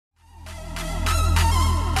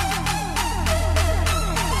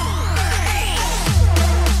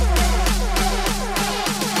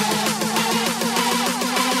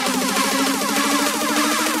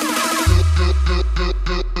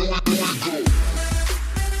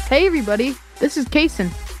Hey everybody, this is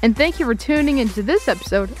Kaysen, and thank you for tuning into this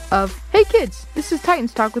episode of Hey Kids, this is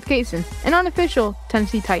Titans Talk with Kaysen, an unofficial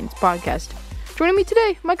Tennessee Titans podcast. Joining me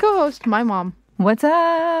today, my co-host, my mom. What's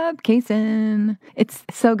up, Kaysen? It's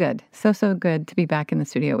so good, so good to be back in the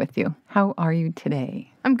studio with you. How are you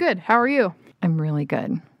today? I'm good. How are you? I'm really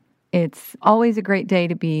good. It's always a great day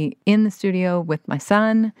to be in the studio with my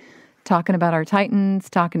son, talking about our Titans,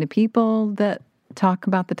 talking to people that talk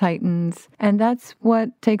about the Titans. And that's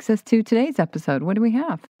what takes us to today's episode. What do we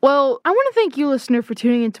have? Well, I want to thank you, listener, for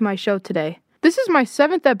tuning into my show today. This is my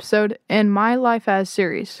 7th episode in My Life As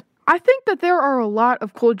series. I think that there are a lot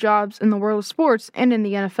of cool jobs in the world of sports and in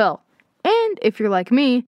the NFL. And if you're like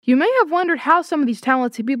me, you may have wondered how some of these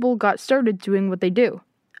talented people got started doing what they do.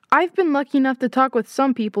 I've been lucky enough to talk with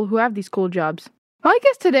some people who have these cool jobs. My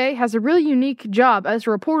guest today has a really unique job as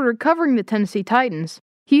a reporter covering the Tennessee Titans.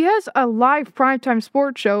 He has a live primetime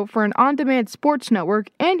sports show for an on-demand sports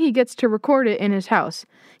network, and he gets to record it in his house.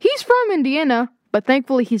 He's from Indiana, but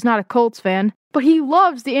thankfully he's not a Colts fan, but he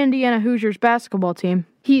loves the Indiana Hoosiers basketball team.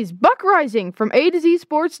 He's Buck Rising from A to Z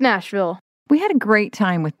Sports Nashville. We had a great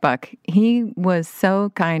time with Buck. He was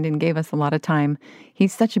so kind and gave us a lot of time.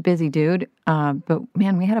 He's such a busy dude, but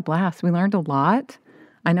man, we had a blast. We learned a lot.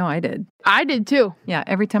 I know I did. I did too. Yeah,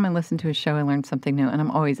 every time I listen to his show, I learned something new, and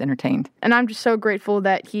I'm always entertained. And I'm just so grateful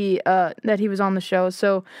that he was on the show.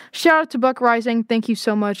 So shout out to Buck Rising. Thank you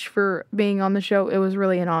so much for being on the show. It was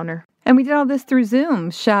really an honor. And we did all this through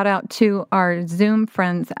Zoom. Shout out to our Zoom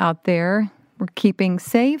friends out there. We're keeping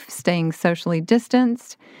safe, staying socially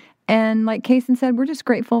distanced. And like Kaysen said, we're just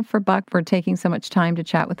grateful for Buck for taking so much time to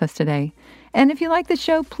chat with us today. And if you like the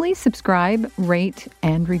show, please subscribe, rate,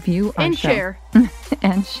 and review our show. Share.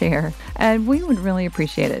 And share. And we would really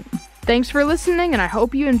appreciate it. Thanks for listening, and I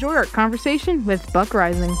hope you enjoy our conversation with Buck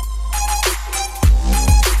Rising.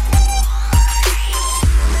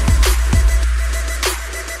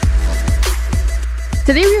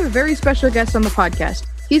 Today we have a very special guest on the podcast.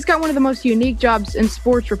 He's got one of the most unique jobs in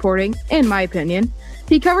sports reporting, in my opinion.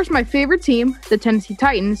 He covers my favorite team, the Tennessee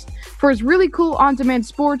Titans, for his really cool on-demand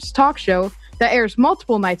sports talk show that airs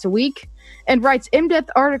multiple nights a week and writes in-depth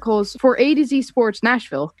articles for A to Z Sports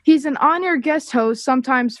Nashville. He's an on-air guest host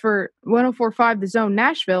sometimes for 104.5 The Zone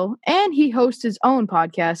Nashville, and he hosts his own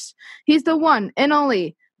podcast. He's the one and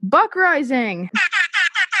only Buck Rising.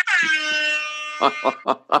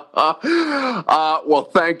 Well,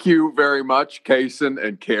 thank you very much, Kaysen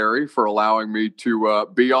and Carrie, for allowing me to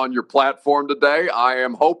be on your platform today. I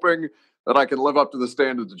am hoping that I can live up to the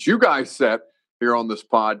standards that you guys set here on this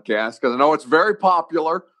podcast, because I know it's very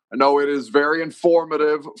popular. I know it is very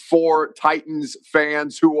informative for Titans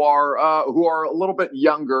fans who are a little bit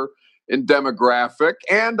younger in demographic,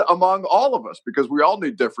 and among all of us, because we all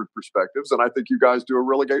need different perspectives. And I think you guys do a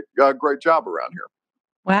really great job around here.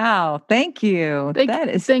 Wow, thank you. That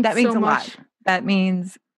means so a much. lot. That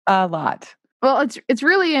means a lot. Well, it's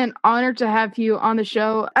really an honor to have you on the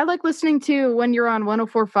show. I like listening to when you're on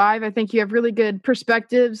 104.5. I think you have really good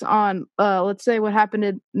perspectives on, let's say, what happened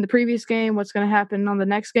in the previous game, what's going to happen on the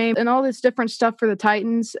next game, and all this different stuff for the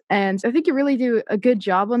Titans. And I think you really do a good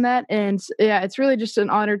job on that. And yeah, it's really just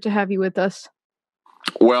an honor to have you with us.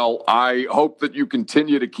 Well, I hope that you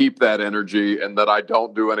continue to keep that energy and that I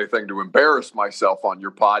don't do anything to embarrass myself on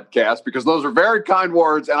your podcast, because those are very kind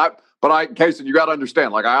words. But Kaysen, you got to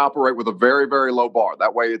understand, like, I operate with a very, very low bar.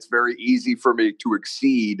 That way it's very easy for me to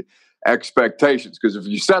exceed expectations, because if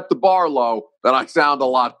you set the bar low, then I sound a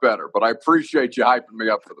lot better. But I appreciate you hyping me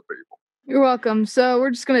up for the people. You're welcome. So we're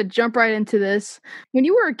just going to jump right into this. When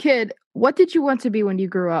you were a kid, what did you want to be when you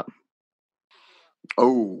grew up?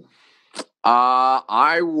 Oh,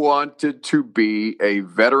 I wanted to be a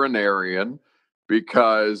veterinarian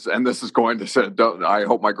because, and this is going to say, I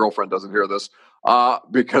hope my girlfriend doesn't hear this,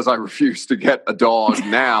 because I refuse to get a dog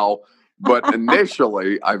now. But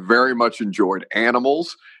initially, I very much enjoyed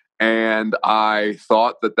animals, and I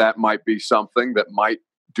thought that might be something that might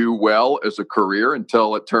do well as a career,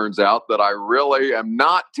 until it turns out that I really am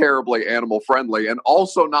not terribly animal friendly and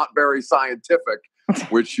also not very scientific,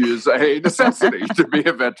 which is a necessity to be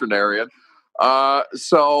a veterinarian.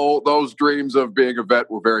 So those dreams of being a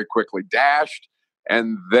vet were very quickly dashed.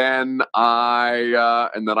 And then I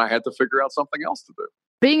had to figure out something else to do.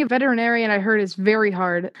 Being a veterinarian, I heard, is very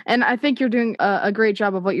hard. And I think you're doing a great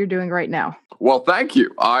job of what you're doing right now. Well, thank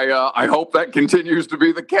you. I hope that continues to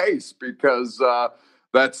be the case, because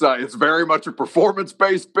it's very much a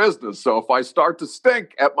performance-based business. So if I start to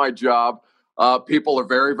stink at my job, people are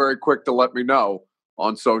very, very quick to let me know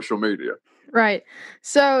on social media. Right.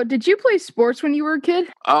 So did you play sports when you were a kid?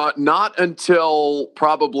 Not until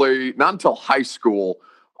high school.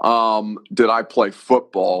 did I play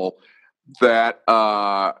football that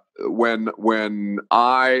when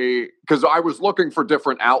because I was looking for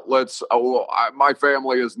different outlets. My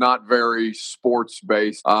family is not very sports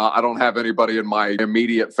based. I don't have anybody in my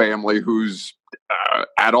immediate family who's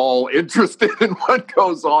at all interested in what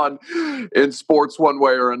goes on in sports one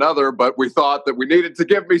way or another, but we thought that we needed to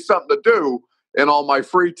give me something to do in all my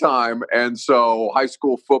free time, and so high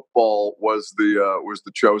school football was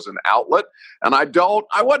the chosen outlet. And I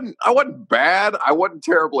wasn't bad, I wasn't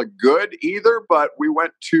terribly good either, but we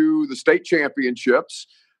went to the state championships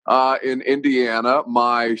in Indiana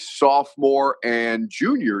my sophomore and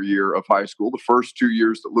junior year of high school. The first 2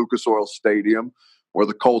 years that Lucas Oil Stadium, where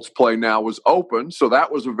the Colts play now, was open, so that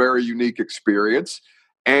was a very unique experience.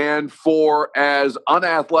 And for as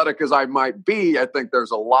unathletic as I might be, I think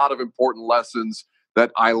there's a lot of important lessons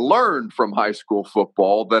that I learned from high school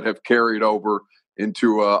football that have carried over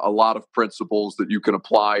into a lot of principles that you can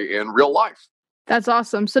apply in real life. That's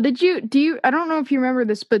awesome. So do you, I don't know if you remember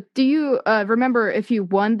this, but do you remember if you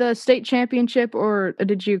won the state championship or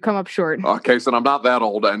did you come up short? Okay, so I'm not that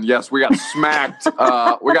old. And yes, we got smacked.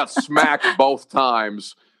 We got smacked both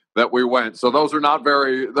times that we went. So those are not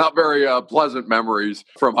very pleasant memories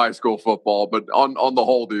from high school football, but on the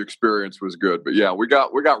whole, the experience was good. But yeah, we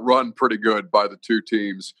got run pretty good by the two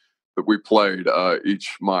teams that we played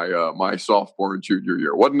each my sophomore and junior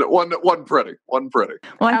year. Wasn't pretty.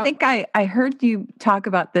 Well, I think I heard you talk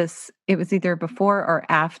about this. It was either before or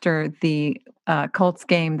after the Colts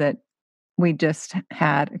game that we just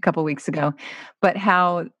had a couple weeks ago, but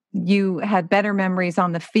how you had better memories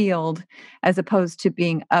on the field as opposed to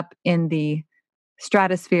being up in the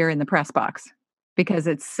stratosphere in the press box because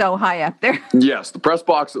it's so high up there. Yes, the press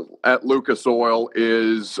box at Lucas Oil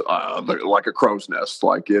is like a crow's nest.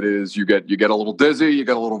 Like it is, you get a little dizzy, you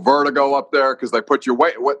get a little vertigo up there because they put you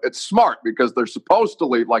way. It's smart because they're supposed to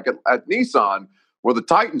leave. Like at Nissan, where the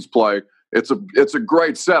Titans play, it's a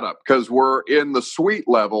great setup because we're in the suite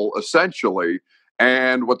level essentially.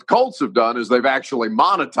 And what the Colts have done is they've actually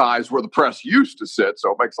monetized where the press used to sit,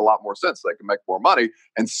 so it makes a lot more sense. They can make more money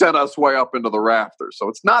and send us way up into the rafters. So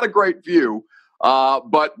it's not a great view,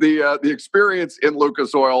 but the experience in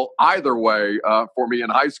Lucas Oil, either way, for me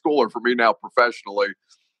in high school or for me now professionally,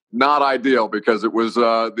 not ideal because it was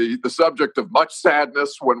the subject of much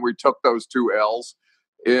sadness when we took those 2 L's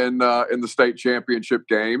in the state championship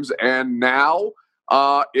games, and now.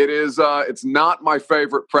 It's not my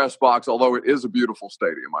favorite press box, although it is a beautiful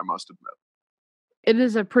stadium, I must admit. It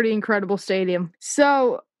is a pretty incredible stadium.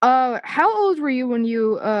 So, how old were you when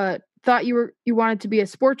you thought you wanted to be a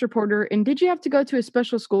sports reporter, and did you have to go to a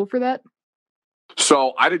special school for that?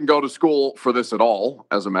 So I didn't go to school for this at all,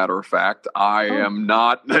 as a matter of fact. I am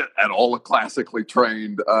not at all a classically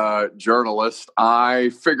trained journalist.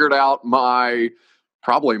 I figured out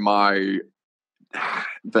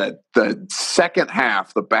the second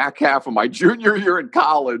half, the back half of my junior year in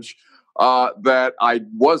college, that I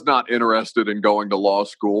was not interested in going to law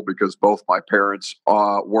school because both my parents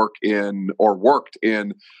worked in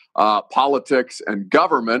politics and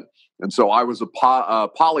government. And so I was a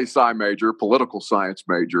poli-sci major, political science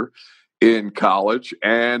major in college.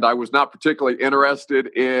 And I was not particularly interested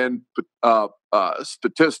in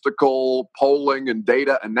statistical polling and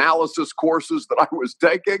data analysis courses that I was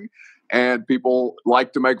taking. And people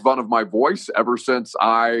like to make fun of my voice ever since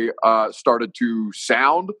I started to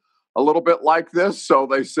sound a little bit like this. So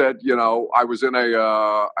they said, I was in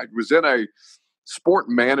a sport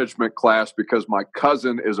management class because my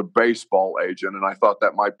cousin is a baseball agent, and I thought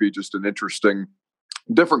that might be just an interesting,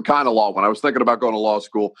 different kind of law. When I was thinking about going to law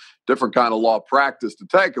school, different kind of law practice to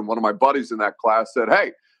take. And one of my buddies in that class said,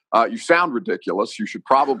 "Hey, you sound ridiculous. You should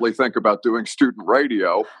probably think about doing student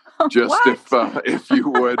radio. Just if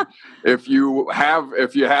you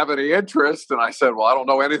have any interest." And I said, "Well, I don't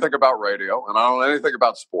know anything about radio, and I don't know anything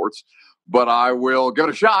about sports, but I will give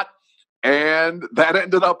it a shot." And that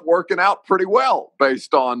ended up working out pretty well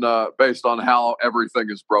based on how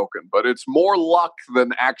everything is broken. But it's more luck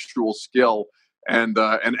than actual skill and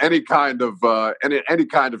any kind of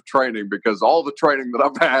training, because all the training that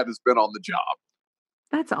I've had has been on the job.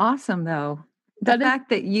 That's awesome, though. The fact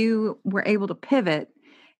that you were able to pivot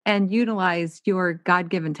and utilize your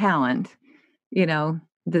God-given talent,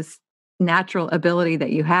 this natural ability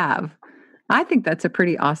that you have. I think that's a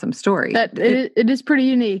pretty awesome story. It is pretty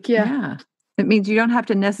unique, yeah. It means you don't have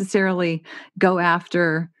to necessarily go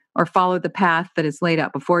after or follow the path that is laid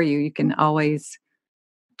out before you. You can always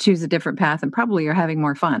choose a different path, and probably you're having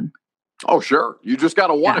more fun. Oh, sure. You just got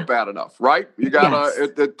to want it bad enough, right? You got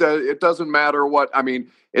to, it doesn't matter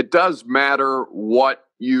it does matter what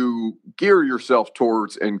you gear yourself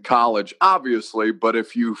towards in college, obviously. But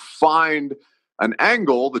if you find an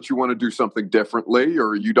angle that you want to do something differently,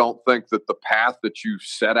 or you don't think that the path that you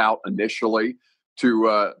set out initially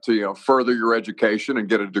to further your education and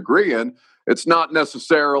get a degree in, it's not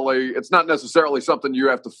necessarily something you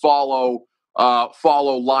have to follow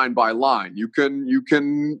line by line. You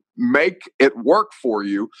can make it work for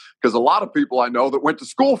you, because a lot of people I know that went to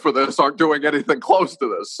school for this aren't doing anything close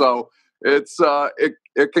to this. So it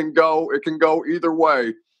can go either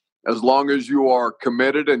way, as long as you are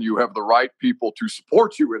committed and you have the right people to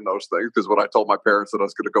support you in those things. Because when I told my parents that I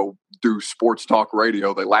was going to go do sports talk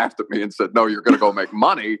radio, they laughed at me and said, "No, you're going to go make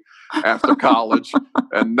money after college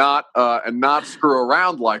and not screw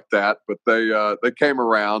around like that." But they came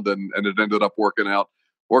around, and it ended up working out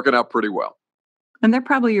pretty well. And they're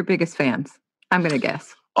probably your biggest fans, I'm going to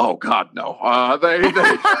guess. Oh God, no! They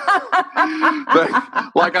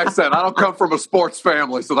like I said, I don't come from a sports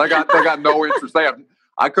family, so they got no interest. They have.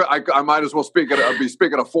 I might as well be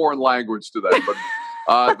speaking a foreign language to them,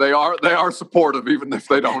 but they are supportive, even if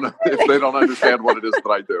they don't understand what it is that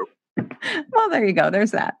I do. Well, there you go.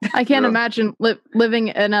 There's that. I can't imagine living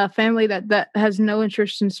in a family that has no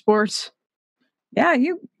interest in sports. Yeah,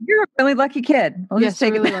 you're a really lucky kid. Yes,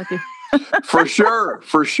 really lucky. For sure.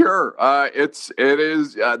 It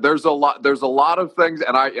is. There's a lot of things,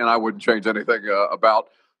 and I wouldn't change anything about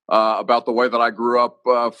the way that I grew up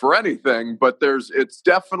for anything. But you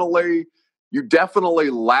definitely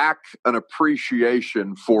lack an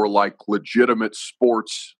appreciation for like legitimate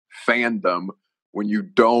sports fandom when you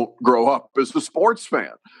don't grow up as a sports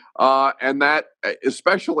fan. And that,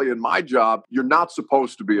 especially in my job, you're not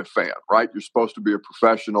supposed to be a fan, right? You're supposed to be a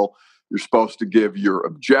professional. You're supposed to give your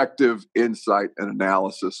objective insight and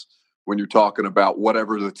analysis when you're talking about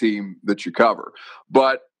whatever the team that you cover.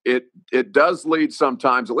 But it does lead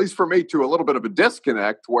sometimes, at least for me, to a little bit of a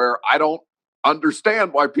disconnect where I don't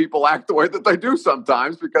understand why people act the way that they do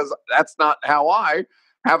sometimes, because that's not how I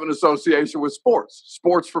have an association with sports.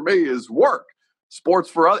 Sports for me is work. Sports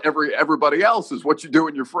for everybody else is what you do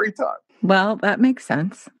in your free time. Well, that makes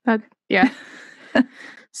sense. Yeah.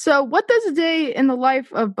 So what does a day in the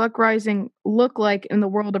life of Buck Reising look like in the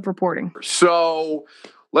world of reporting? So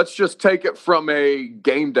let's just take it from a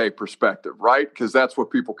game day perspective, right? Because that's what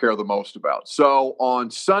people care the most about. So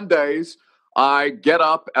on Sundays, I get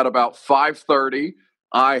up at about 5:30.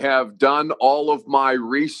 I have done all of my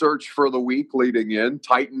research for the week leading in.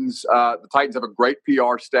 The Titans have a great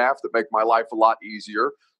PR staff that make my life a lot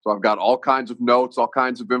easier. So I've got all kinds of notes, all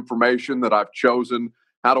kinds of information that I've chosen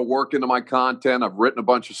how to work into my content. I've written a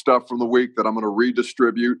bunch of stuff from the week that I'm going to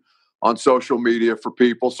redistribute on social media for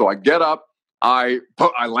people. So I get up, I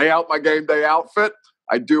lay out my game day outfit.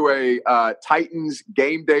 I do a Titans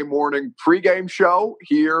game day morning pregame show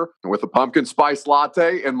here with a pumpkin spice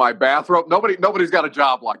latte in my bathrobe. Nobody's got a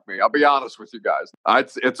job like me. I'll be honest with you guys.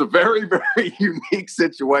 It's a very, very unique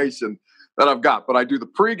situation that I've got. But I do the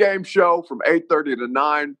pregame show from 8:30 to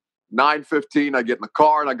 9:15. I get in the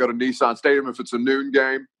car and I go to Nissan Stadium if it's a noon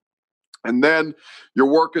game. And then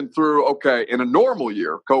you're working through, okay, in a normal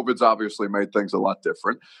year, COVID's obviously made things a lot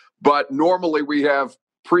different, but normally we have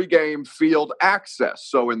pregame field access.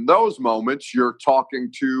 So in those moments, you're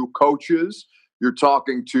talking to coaches, you're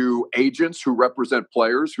talking to agents who represent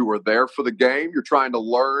players who are there for the game. You're trying to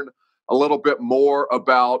learn a little bit more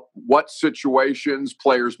about what situations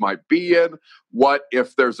players might be in, what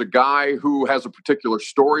if there's a guy who has a particular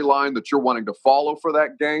storyline that you're wanting to follow for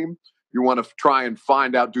that game. You want to try and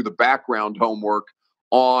find out, do the background homework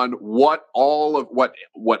on what all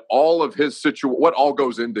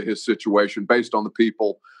goes into his situation based on the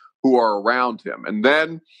people who are around him. And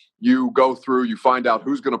then you go through, you find out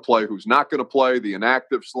who's going to play, who's not going to play, the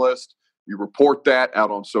inactives list. You report that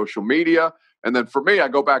out on social media. And then for me, I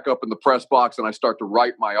go back up in the press box and I start to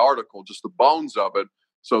write my article, just the bones of it,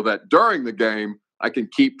 so that during the game, I can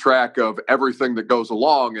keep track of everything that goes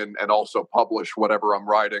along and also publish whatever I'm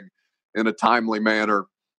writing in a timely manner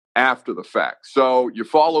after the fact. So you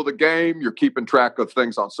follow the game, you're keeping track of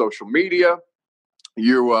things on social media.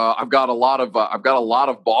 I've got a lot of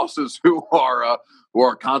bosses who are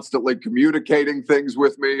constantly communicating things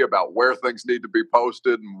with me about where things need to be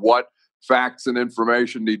posted and what facts and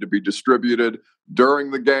information need to be distributed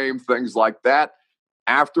during the game, things like that.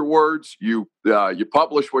 Afterwards, you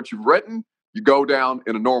publish what you've written. You go down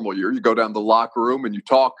in a normal year. You go down to the locker room and you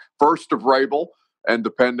talk first to Vrabel And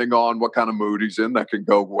depending on what kind of mood he's in, that can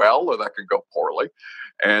go well or that can go poorly.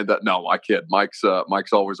 And no, I kid. Mike's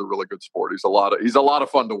always a really good sport. He's a lot of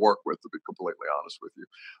fun to work with, to be completely honest with you.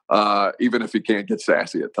 Even if he can't get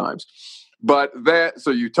sassy at times. But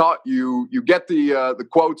so you get the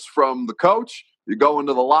quotes from the coach. You go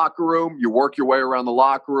into the locker room. You work your way around the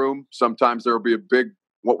locker room. Sometimes there will be a big,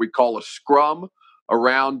 what we call a scrum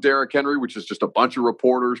around Derrick Henry, which is just a bunch of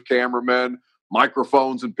reporters, cameramen,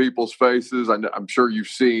 microphones in people's faces. I'm sure you've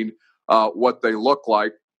seen what they look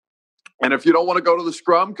like. And if you don't want to go to the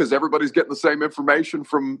scrum because everybody's getting the same information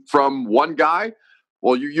from one guy,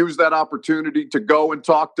 well, you use that opportunity to go and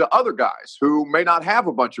talk to other guys who may not have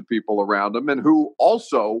a bunch of people around them and who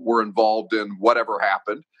also were involved in whatever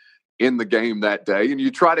happened in the game that day. And you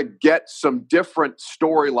try to get some different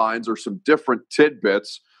storylines or some different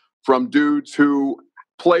tidbits from dudes who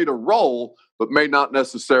played a role but may not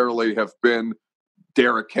necessarily have been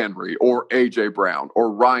Derrick Henry or A.J. Brown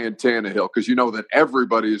or Ryan Tannehill, because you know that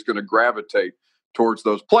everybody is going to gravitate towards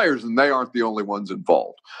those players, and they aren't the only ones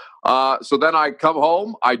involved. So then I come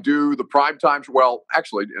home, I do the primetime. Well,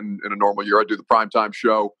 actually, in a normal year, I do the primetime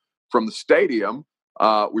show from the stadium,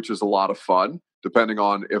 which is a lot of fun, depending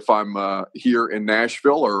on if I'm here in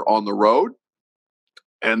Nashville or on the road.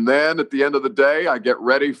 And then at the end of the day, I get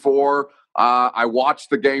ready for, I watch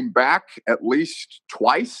the game back at least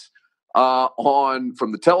twice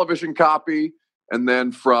from the television copy, and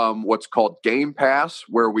then from what's called Game Pass,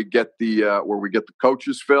 where we get the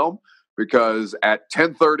coaches' film. Because at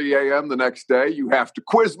 10:30 a.m. the next day, you have to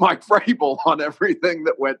quiz Mike Vrabel on everything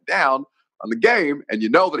that went down on the game, and you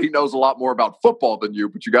know that he knows a lot more about football than you,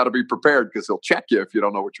 but you got to be prepared because he'll check you if you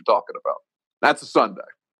don't know what you're talking about. That's a Sunday.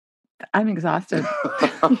 I'm exhausted.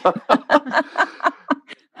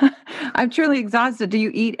 I'm truly exhausted. Do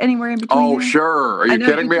you eat anywhere in between? Oh, sure. Are you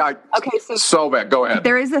kidding me? Okay, so bad. Go ahead.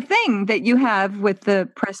 There is a thing that you have with the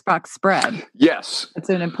press box spread. Yes. It's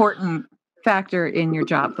an important factor in your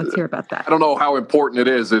job. Let's hear about that. I don't know how important it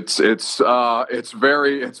is. Food is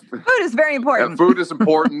very important. Food is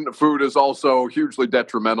important. Food is also hugely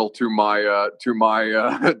detrimental to my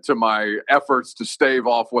efforts to stave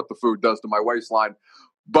off what the food does to my waistline.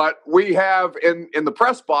 But we have in the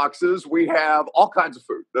press boxes, we have all kinds of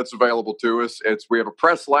food that's available to us. We have a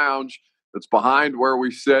press lounge that's behind where we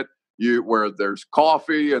sit, where there's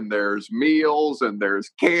coffee and there's meals and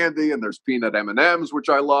there's candy and there's peanut M&Ms, which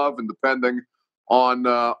I love. And depending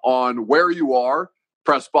on where you are,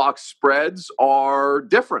 press box spreads are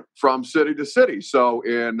different from city to city. So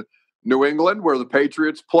in New England, where the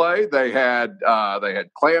Patriots play, they had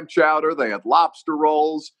clam chowder, they had lobster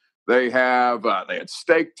rolls. They had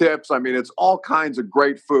steak tips. I mean, it's all kinds of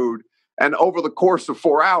great food. And over the course of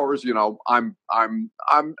 4 hours, you know, I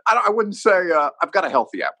wouldn't say I've got a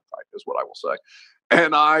healthy appetite, is what I will say.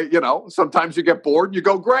 And sometimes you get bored and you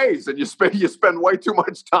go graze, and you spend way too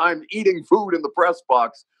much time eating food in the press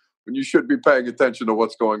box when you should be paying attention to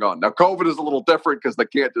what's going on. Now, COVID is a little different because they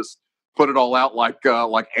can't just put it all out like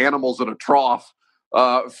animals in a trough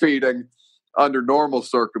feeding under normal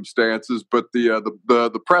circumstances, but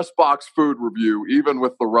the press box food review, even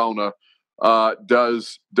with the Rona,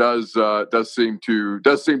 does seem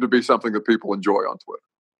to be something that people enjoy on Twitter.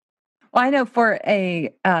 Well, I know for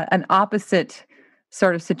an opposite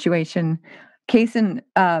sort of situation, Kaysen,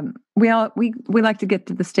 we like to get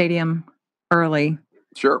to the stadium early,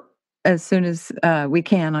 sure, as soon as we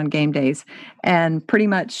can on game days, and pretty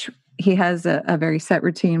much he has a very set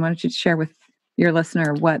routine. Why don't you share with your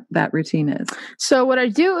listener what that routine is? So what I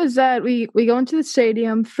do is that we go into the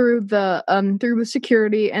stadium through the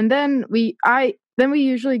security, and then we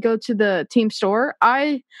usually go to the team store.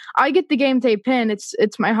 I get the game day pin.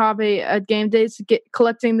 It's my hobby at game days,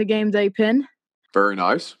 collecting the game day pin. Very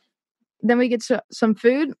nice. Then we get some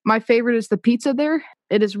food. My favorite is the pizza there.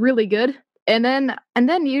 It is really good. And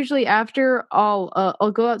then usually after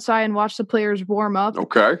I'll go outside and watch the players warm up.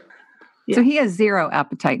 Okay. Yeah. So he has zero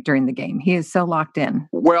appetite during the game. He is so locked in.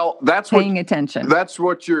 Well, paying attention. That's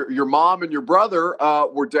what your mom and your brother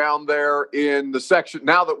were down there in the section.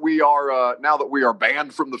 Now that we are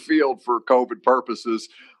banned from the field for COVID purposes,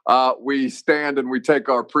 we stand and we take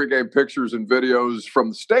our pregame pictures and videos from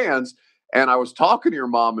the stands. And I was talking to your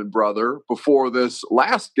mom and brother before this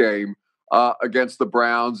last game against the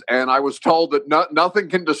Browns, and I was told that nothing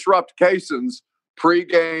can disrupt Kaysen's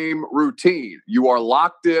pregame routine. You are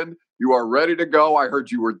locked in. You are ready to go. I heard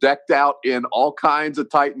you were decked out in all kinds of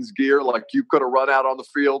Titans gear, like you could have run out on the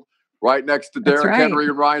field right next to Derrick Henry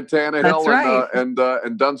and Ryan Tannehill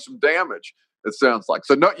and done some damage. It sounds like.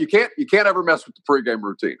 So no, you can't ever mess with the pregame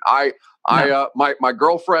routine. My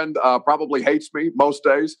girlfriend probably hates me most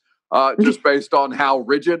days just based on how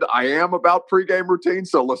rigid I am about pregame routine.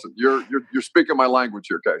 So listen, you're speaking my language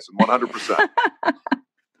here, Kason, 100%.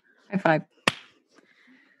 High five.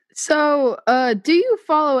 So, do you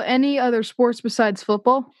follow any other sports besides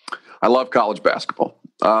football? I love college basketball.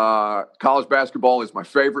 College basketball is my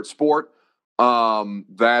favorite sport.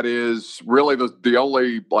 That is really the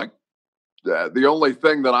only the only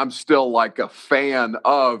thing that I'm still like a fan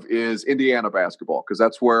of is Indiana basketball, because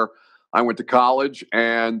that's where I went to college,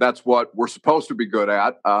 and that's what we're supposed to be good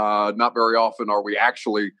at. Not very often are we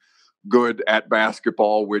actually good at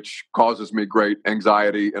basketball, which causes me great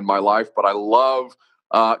anxiety in my life. But I love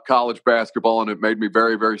college basketball, and it made me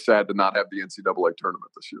very, very sad to not have the NCAA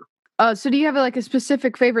tournament this year. So do you have like a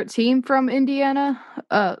specific favorite team from Indiana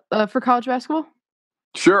for college basketball?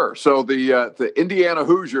 Sure. So the Indiana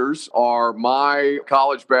Hoosiers are my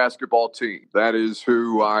college basketball team. That is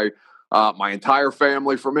who my entire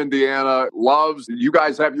family from Indiana loves. You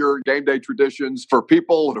guys have your game day traditions. For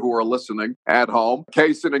people who are listening at home,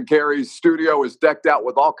 Kason and Carrie's studio is decked out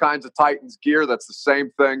with all kinds of Titans gear. That's the same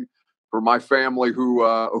thing for my family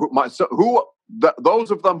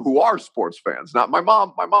those of them who are sports fans. Now, my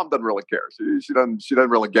mom doesn't really care. She doesn't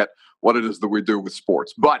really get what it is that we do with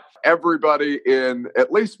sports. But everybody in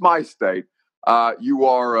at least my state,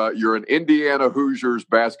 you're an Indiana Hoosiers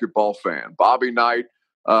basketball fan. Bobby Knight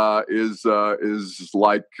is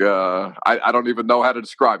like I don't even know how to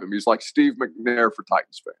describe him. He's like Steve McNair for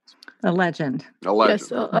Titans fans. A legend. Yes,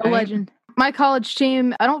 a legend. My college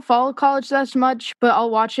team, I don't follow college that much, but I'll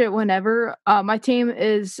watch it whenever. My team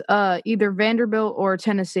is either Vanderbilt or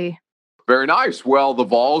Tennessee. Very nice. Well, the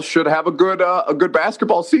Vols should have a good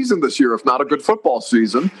basketball season this year, if not a good football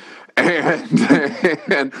season.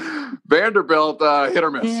 And Vanderbilt, hit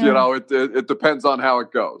or miss. Yeah. You know, it depends on how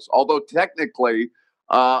it goes. Although technically,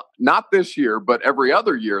 not this year, but every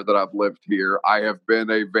other year that I've lived here, I have been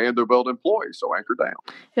a Vanderbilt employee. So anchor down.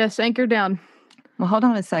 Yes, anchor down. Well, hold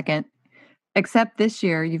on a second. Except this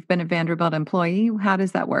year, you've been a Vanderbilt employee. How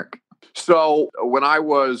does that work? So when I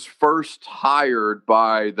was first hired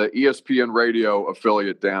by the ESPN radio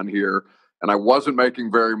affiliate down here, and I wasn't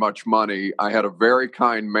making very much money, I had a very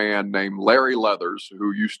kind man named Larry Leathers,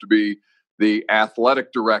 who used to be the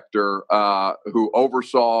athletic director who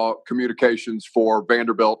oversaw communications for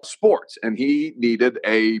Vanderbilt sports. And he needed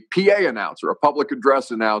a PA announcer, a public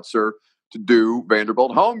address announcer, to do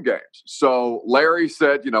Vanderbilt home games. So Larry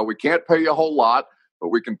said, we can't pay you a whole lot, but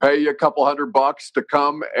we can pay you a couple $100 to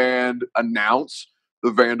come and announce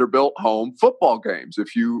the Vanderbilt home football games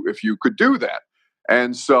if you could do that.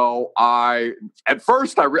 And so at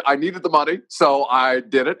first I needed the money, so I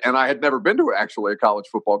did it. And I had never been to actually a college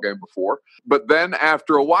football game before. But then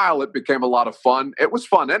after a while, it became a lot of fun. It was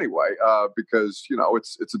fun anyway, because,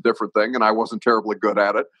 it's a different thing, and I wasn't terribly good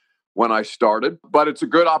at it when I started. But it's a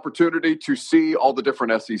good opportunity to see all the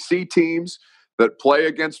different SEC teams that play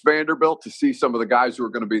against Vanderbilt, to see some of the guys who are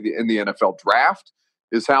going to be in the NFL draft,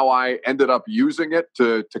 is how I ended up using it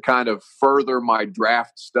to kind of further my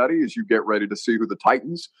draft study as you get ready to see who the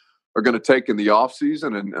Titans are going to take in the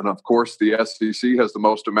offseason. And of course, the SEC has the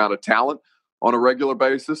most amount of talent on a regular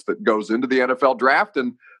basis that goes into the NFL draft.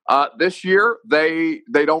 And this year, they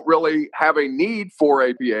don't really have a need for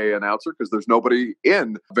a PA announcer because there's nobody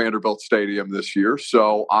in Vanderbilt Stadium this year.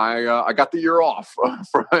 So I got the year off,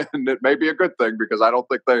 and it may be a good thing because I don't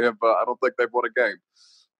think they've won a game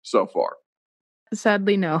so far.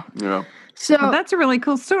 Sadly, no. Yeah. So that's a really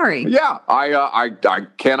cool story. Yeah, I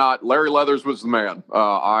cannot. Larry Leathers was the man.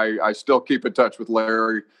 I still keep in touch with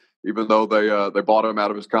Larry, even though they bought him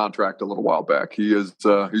out of his contract a little while back. He's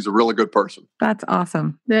a really good person. That's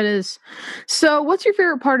awesome. That is. So what's your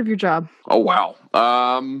favorite part of your job? Oh, wow.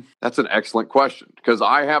 That's an excellent question, because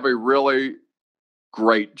I have a really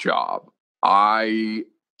great job. I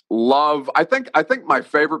think my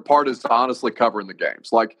favorite part is honestly covering the games.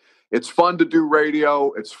 Like, it's fun to do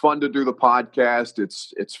radio. It's fun to do the podcast.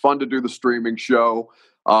 It's fun to do the streaming show.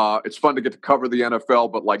 It's fun to get to cover the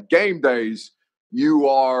NFL. But like game days,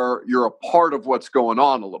 you're a part of what's going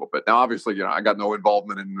on a little bit. Now, obviously, I got no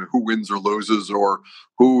involvement in who wins or loses or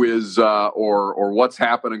who is or what's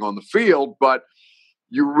happening on the field. But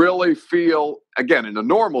you really feel, again, in a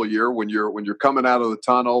normal year when you're coming out of the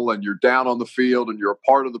tunnel and you're down on the field and you're a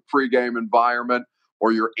part of the pregame environment,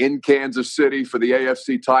 or you're in Kansas City for the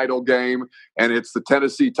AFC title game, and it's the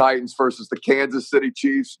Tennessee Titans versus the Kansas City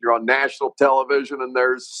Chiefs. You're on national television, and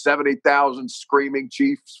there's 70,000 screaming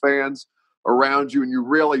Chiefs fans around you, and you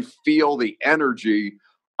really feel the energy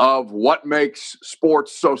of what makes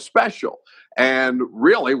sports so special, and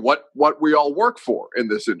really what we all work for in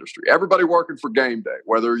this industry. Everybody working for game day,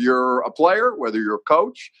 whether you're a player, whether you're a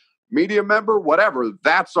coach, media member, whatever,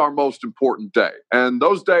 that's our most important day. And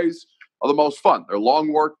those days are the most fun. They're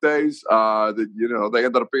long work days. They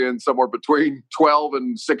ended up being somewhere between 12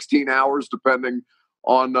 and 16 hours, depending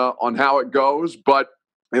on how it goes. But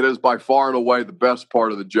it is by far and away the best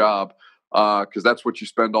part of the job because that's what you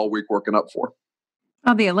spend all week working up for.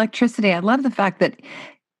 Oh, the electricity. I love the fact that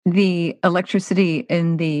the electricity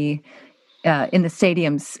in the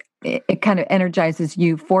stadiums, it kind of energizes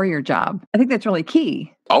you for your job. I think that's really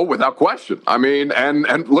key. Oh, without question. I mean,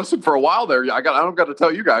 and listen, for a while there, I don't got to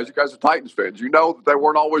tell you guys are Titans fans. You know that they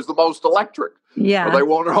weren't always the most electric. Yeah. Or they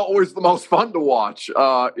weren't always the most fun to watch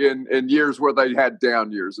in years where they had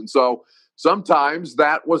down years. And so sometimes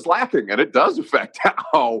that was lacking, and it does affect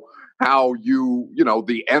how you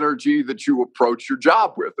the energy that you approach your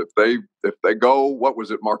job with. If they go, what was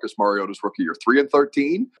it, Marcus Mariota's rookie year,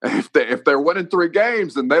 3-13? If they're winning 3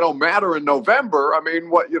 games and they don't matter in November, I mean,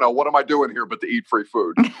 what am I doing here but to eat free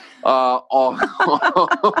food?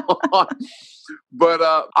 But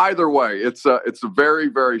either way, it's a very,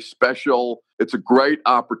 very special. It's a great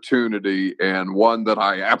opportunity and one that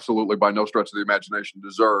I absolutely, by no stretch of the imagination,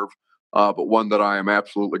 deserve. But one that I am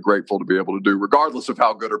absolutely grateful to be able to do, regardless of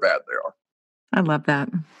how good or bad they are. I love that.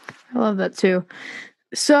 I love that too.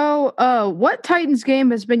 So, what Titans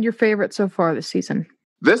game has been your favorite so far this season?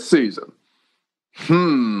 This season?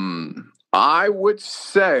 I would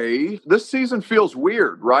say this season feels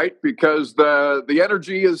weird, right? Because the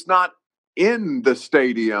energy is not in the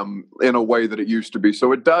stadium in a way that it used to be.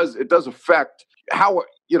 So it does affect how,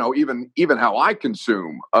 even how I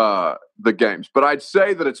consume the games. But I'd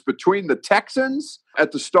say that it's between the Texans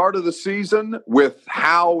at the start of the season with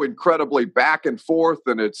how incredibly back and forth,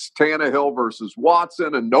 and it's Tannehill versus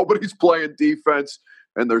Watson, and nobody's playing defense,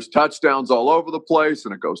 and there's touchdowns all over the place,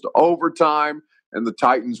 and it goes to overtime, and the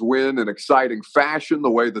Titans win in exciting fashion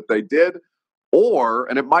the way that they did. Or,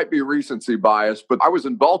 and it might be recency bias, but I was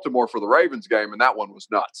in Baltimore for the Ravens game, and that one was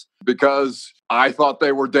nuts because I thought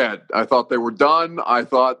they were dead. I thought they were done. I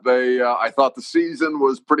thought the season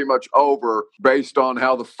was pretty much over based on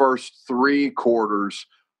how the first 3 quarters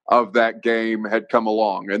of that game had come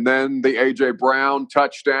along. And then the A.J. Brown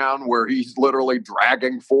touchdown where he's literally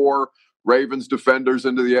dragging 4 Ravens defenders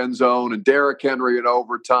into the end zone, and Derrick Henry in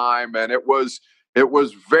overtime. And it was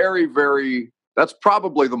very, very... That's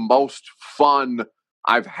probably the most fun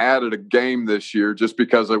I've had at a game this year, just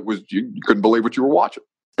because you couldn't believe what you were watching.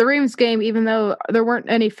 The Ravens game, even though there weren't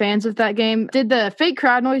any fans of that game, did the fake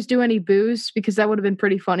crowd noise do any boos? Because that would have been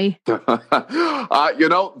pretty funny. They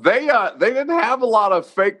didn't have a lot of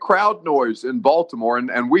fake crowd noise in Baltimore,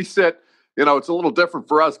 and we sit. It's a little different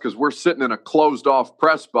for us because we're sitting in a closed off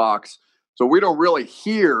press box, so we don't really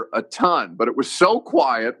hear a ton. But it was so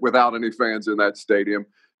quiet without any fans in that stadium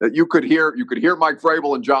that you could hear Mike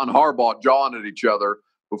Vrabel and John Harbaugh jawing at each other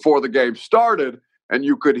before the game started. And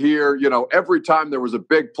you could hear, every time there was a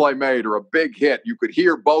big play made or a big hit, you could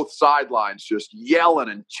hear both sidelines just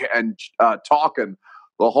yelling and talking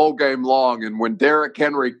the whole game long. And when Derrick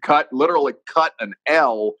Henry literally cut an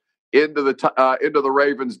L into the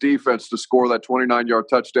Ravens defense to score that 29-yard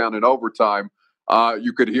touchdown in overtime,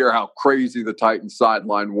 you could hear how crazy the Titans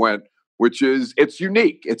sideline went. It's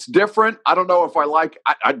unique. It's different. I don't know if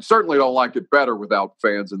I certainly don't like it better without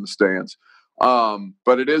fans in the stands.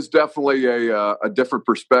 But it is definitely a different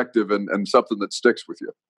perspective and something that sticks with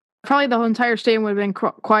you. Probably the whole entire stadium would have been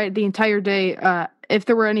quiet the entire day if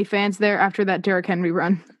there were any fans there after that Derrick Henry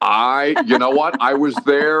run. You know what? I was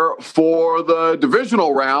there for the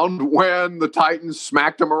divisional round when the Titans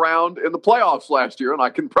smacked them around in the playoffs last year, and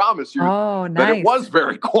I can promise you that it was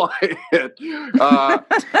very quiet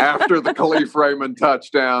after the Khalif Raymond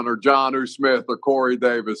touchdown or Jonnu Smith or Corey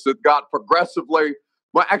Davis. It got progressively.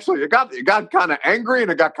 Well, actually, it got kind of angry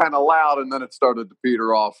and it got kind of loud, and then it started to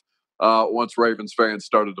peter off once Ravens fans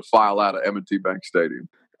started to file out of M&T Bank Stadium.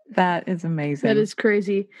 That is amazing. That is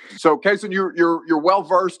crazy. So, Kaysen, you're well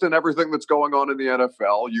versed in everything that's going on in the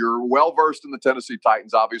NFL. You're well versed in the Tennessee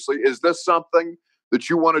Titans. Obviously, is this something that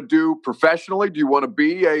you want to do professionally? Do you want to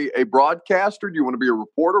be a broadcaster? Do you want to be a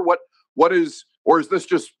reporter? What is, or is this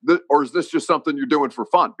just something you're doing for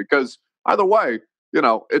fun? Because either way,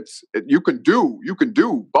 you can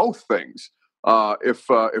do both things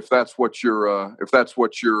if that's what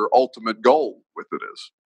your ultimate goal with it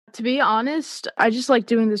is. To be honest, I just like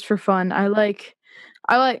doing this for fun. I like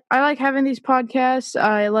I like having these podcasts.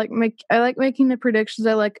 I like making the predictions.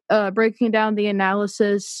 I like breaking down the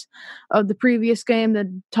analysis of the previous game,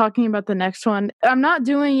 then talking about the next one. I'm not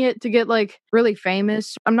doing it to get like really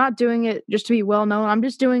famous. I'm not doing it just to be well known. I'm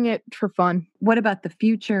just doing it for fun. What about the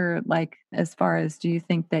future? Like, as far as, do you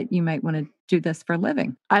think that you might want to do this for a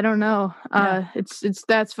living? I don't know.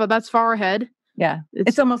 That's far ahead. Yeah.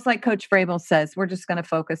 It's almost like Coach Vrabel says, we're just going to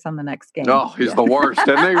focus on the next game. Oh, he's the worst,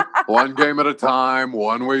 isn't he? One game at a time,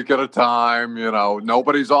 1 week at a time. You know,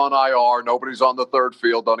 nobody's on IR, nobody's on the third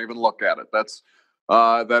field. Don't even look at it.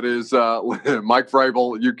 That is Mike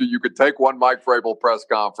Vrabel. You could take one Mike Vrabel press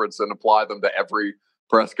conference and apply them to every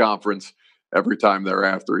press conference every time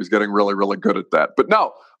thereafter. He's getting really, really good at that. But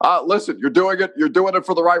no, listen, you're doing it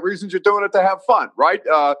for the right reasons. You're doing it to have fun, right?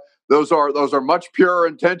 Those are much purer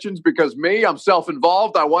intentions, because I'm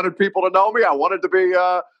self-involved. I wanted people to know me. I wanted to be,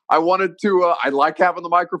 I like having the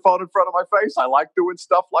microphone in front of my face. I like doing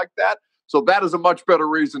stuff like that. So that is a much better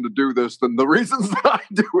reason to do this than the reasons that I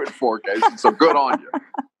do it for, Casey. So good on you.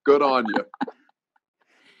 Good on you.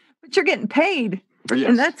 But you're getting paid. Yes.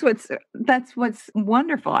 And that's what's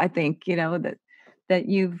wonderful. I think, that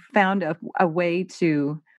you've found a way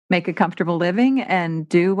to make a comfortable living and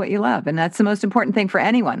do what you love. And that's the most important thing for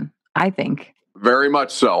anyone, I think. Very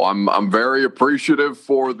much so. I'm very appreciative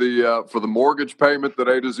for the mortgage payment that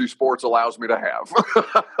A to Z Sports allows me to have.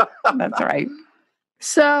 That's right.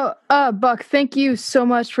 So, Buck, thank you so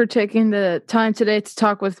much for taking the time today to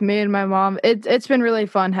talk with me and my mom. It's been really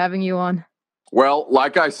fun having you on. Well,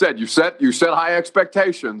 like I said, you set high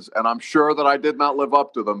expectations, and I'm sure that I did not live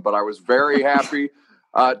up to them, but I was very happy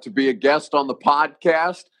to be a guest on the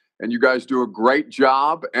podcast. And you guys do a great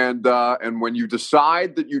job. And when you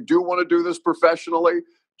decide that you do want to do this professionally,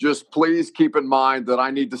 just please keep in mind that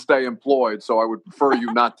I need to stay employed. So I would prefer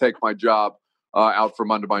you not take my job out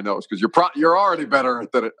from under my nose, because you're already better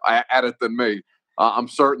at it than me. I'm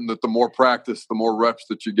certain that the more practice, the more reps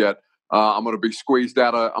that you get, I'm going to be squeezed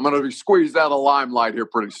out of limelight here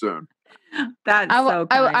pretty soon. That's so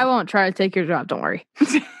kind. I won't try to take your job. Don't worry.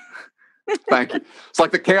 Thank you. It's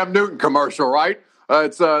like the Cam Newton commercial, right?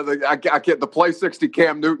 It's I get the Play 60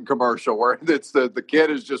 Cam Newton commercial where it's the kid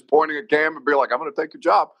is just pointing at Cam and be like, "I'm going to take your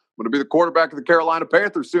job. I'm going to be the quarterback of the Carolina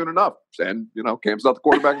Panthers soon enough." And Cam's not the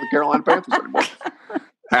quarterback of the Carolina Panthers anymore.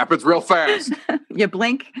 Happens real fast. You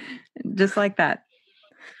blink, just like that.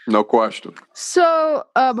 No question. So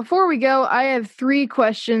before we go, I have 3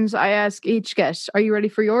 questions I ask each guest. Are you ready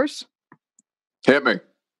for yours? Hit me.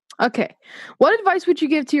 Okay. What advice would you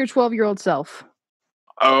give to your 12-year-old self?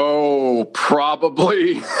 Oh,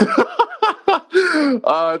 probably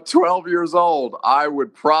 12 years old. I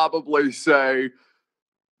would probably say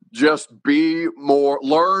just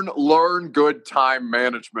learn good time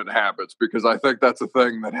management habits, because I think that's a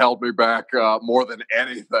thing that held me back more than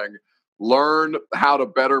anything. Learn how to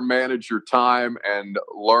better manage your time and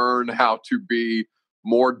learn how to be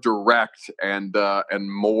more direct and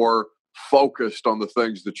more focused on the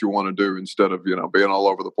things that you want to do instead of, being all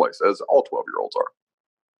over the place, as all 12-year-olds are.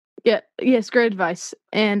 Yeah. Yes. Great advice.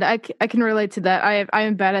 And I can relate to that. I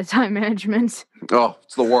am bad at time management. Oh,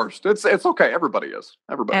 it's the worst. It's okay. Everybody is.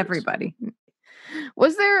 Everybody.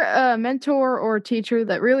 Was there a mentor or a teacher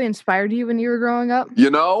that really inspired you when you were growing up?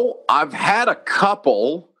 I've had a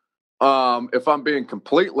couple. If I'm being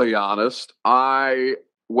completely honest,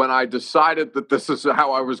 when I decided that this is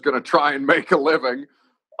how I was going to try and make a living,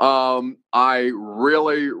 I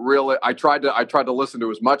tried to listen to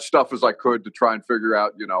as much stuff as I could to try and figure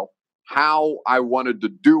out, how I wanted to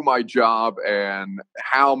do my job and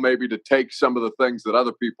how maybe to take some of the things that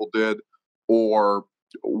other people did or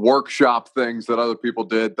workshop things that other people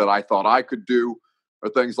did that I thought I could do or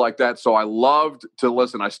things like that. So I loved to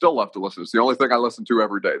listen. I still love to listen. It's the only thing I listen to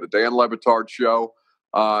every day. The Dan Le Batard Show.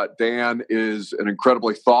 Dan is an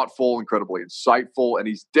incredibly thoughtful, incredibly insightful, and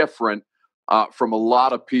he's different from a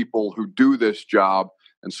lot of people who do this job.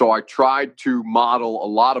 And so I tried to model a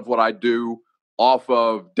lot of what I do off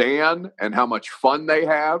of Dan and how much fun they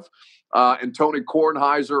have, and Tony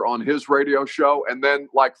Kornheiser on his radio show. And then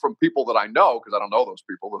from people that I know, because I don't know those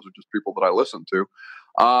people, those are just people that I listen to.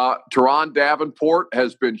 Teron Davenport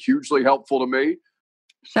has been hugely helpful to me.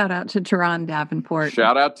 Shout out to Teron Davenport.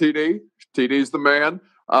 Shout out TD. TD's the man.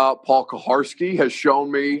 Paul Kaharski has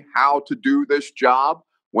shown me how to do this job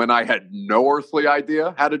when I had no earthly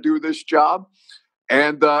idea how to do this job.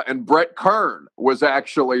 And Brett Kern was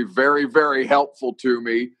actually very, very helpful to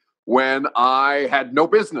me when I had no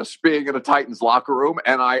business being in a Titans locker room.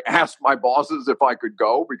 And I asked my bosses if I could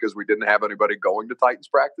go because we didn't have anybody going to Titans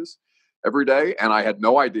practice every day. And I had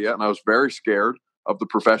no idea. And I was very scared of the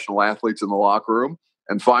professional athletes in the locker room.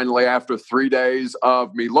 And finally, after 3 days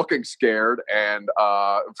of me looking scared and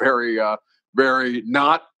very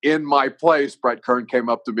not in my place, Brett Kern came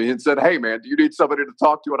up to me and said, "Hey, man, do you need somebody to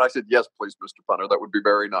talk to?" And I said, "Yes, please, Mr. Punter. That would be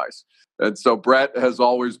very nice." And so Brett has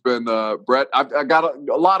always been Brett. I got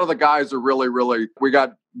a lot of the guys are really, we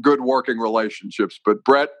got good working relationships, but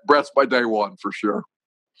Brett's my day one for sure.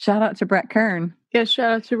 Shout out to Brett Kern. Yeah,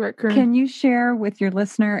 shout out to Brett Kern. Can you share with your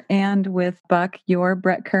listener and with Buck your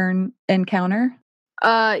Brett Kern encounter?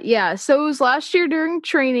 Yeah, so it was last year during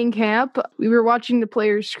training camp. We were watching the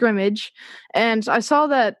players scrimmage, and I saw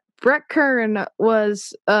that Brett Kern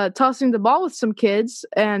was tossing the ball with some kids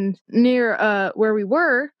and near where we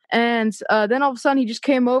were. And then all of a sudden he just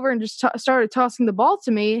came over and just started tossing the ball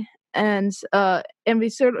to me. And we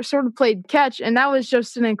sort of played catch, and that was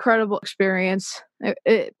just an incredible experience.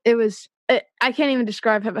 It was. I can't even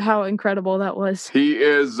describe how incredible that was. He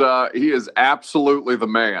is absolutely the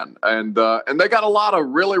man, and they got a lot of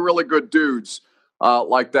really good dudes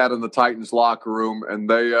like that in the Titans locker room, and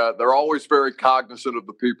they're always very cognizant of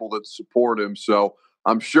the people that support him. So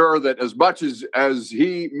I'm sure that as much as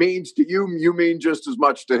he means to you, you mean just as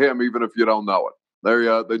much to him, even if you don't know it.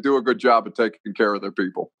 They do a good job of taking care of their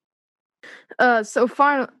people. So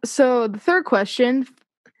the third question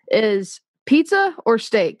is pizza or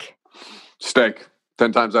steak? Steak,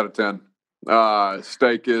 10 times out of 10.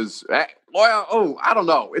 Steak is, I don't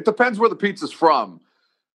know. It depends where the pizza's from.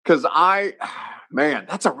 Because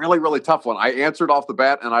that's a really tough one. I answered off the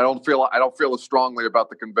bat, and I don't feel as strongly about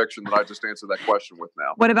the conviction that I just answered that question with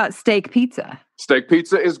now. What about steak pizza? Steak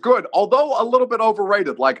pizza is good, although a little bit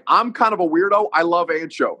overrated. Like, I'm kind of a weirdo. I love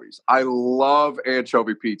anchovies. I love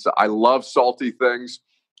anchovy pizza. I love salty things.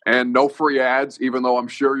 And no free ads, even though I'm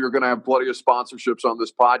sure you're going to have plenty of sponsorships on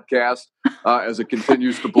this podcast as it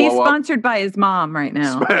continues to blow up. He's sponsored by his mom right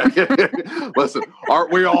now. Listen,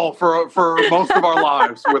 aren't we all for most of our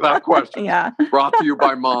lives, without question? Yeah. Brought to you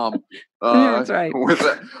by mom. That's right.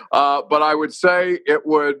 But I would say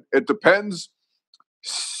it depends.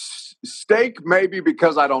 Steak, maybe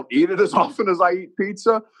because I don't eat it as often as I eat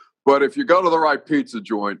pizza. But if you go to the right pizza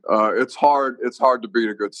joint, it's hard to beat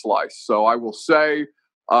a good slice. So I will say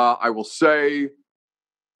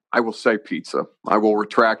pizza. I will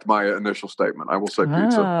retract my initial statement. I will say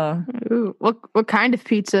pizza. Ooh, what kind of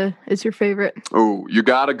pizza is your favorite? Ooh, you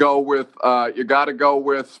got to go with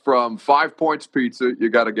from 5 Points Pizza. You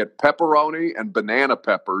got to get pepperoni and banana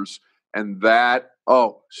peppers, and that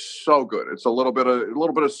so good. It's a little bit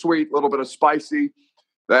of sweet, a little bit of spicy.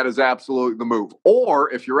 That is absolutely the move. Or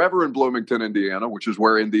if you're ever in Bloomington, Indiana, which is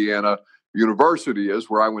where Indiana University is,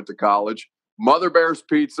 where I went to college, Mother Bear's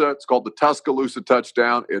Pizza. It's called the Tuscaloosa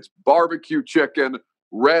Touchdown. It's barbecue chicken,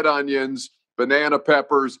 red onions, banana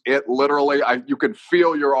peppers. It literally, you can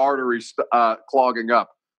feel your arteries clogging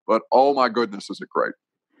up. But oh my goodness, is it great!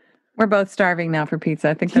 We're both starving now for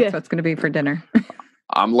pizza. I think that's what's going to be for dinner.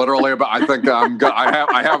 I'm literally I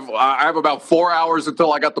have about 4 hours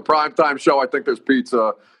until I got the primetime show. I think there's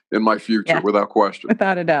pizza in my future, without question.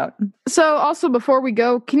 Without a doubt. So also, before we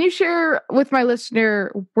go, can you share with my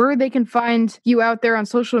listener where they can find you out there on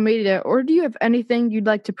social media, or do you have anything you'd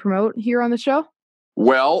like to promote here on the show?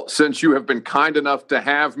 Well, since you have been kind enough to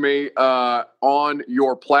have me on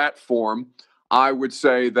your platform, I would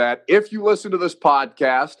say that if you listen to this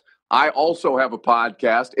podcast, I also have a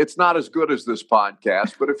podcast. It's not as good as this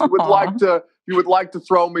podcast, but if you would like to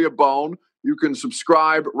throw me a bone, you can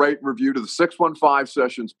subscribe, rate, and review to the 615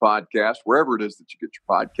 Sessions podcast, wherever it is that you get your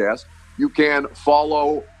podcast. You can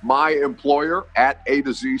follow my employer at A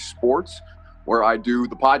to Z Sports, where I do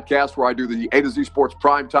the podcast, where I do the A to Z Sports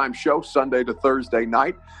primetime show Sunday to Thursday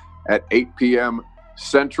night at 8 p.m.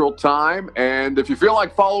 Central Time. And if you feel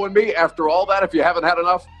like following me after all that, if you haven't had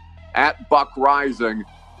enough, at Buck Rising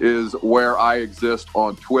is where I exist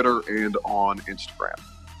on Twitter and on Instagram.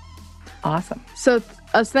 Awesome. So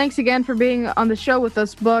thanks again for being on the show with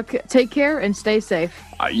us, Buck. Take care and stay safe.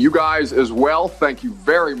 You guys as well. Thank you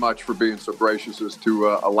very much for being so gracious as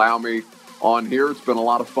to allow me on here. It's been a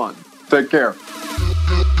lot of fun. Take care.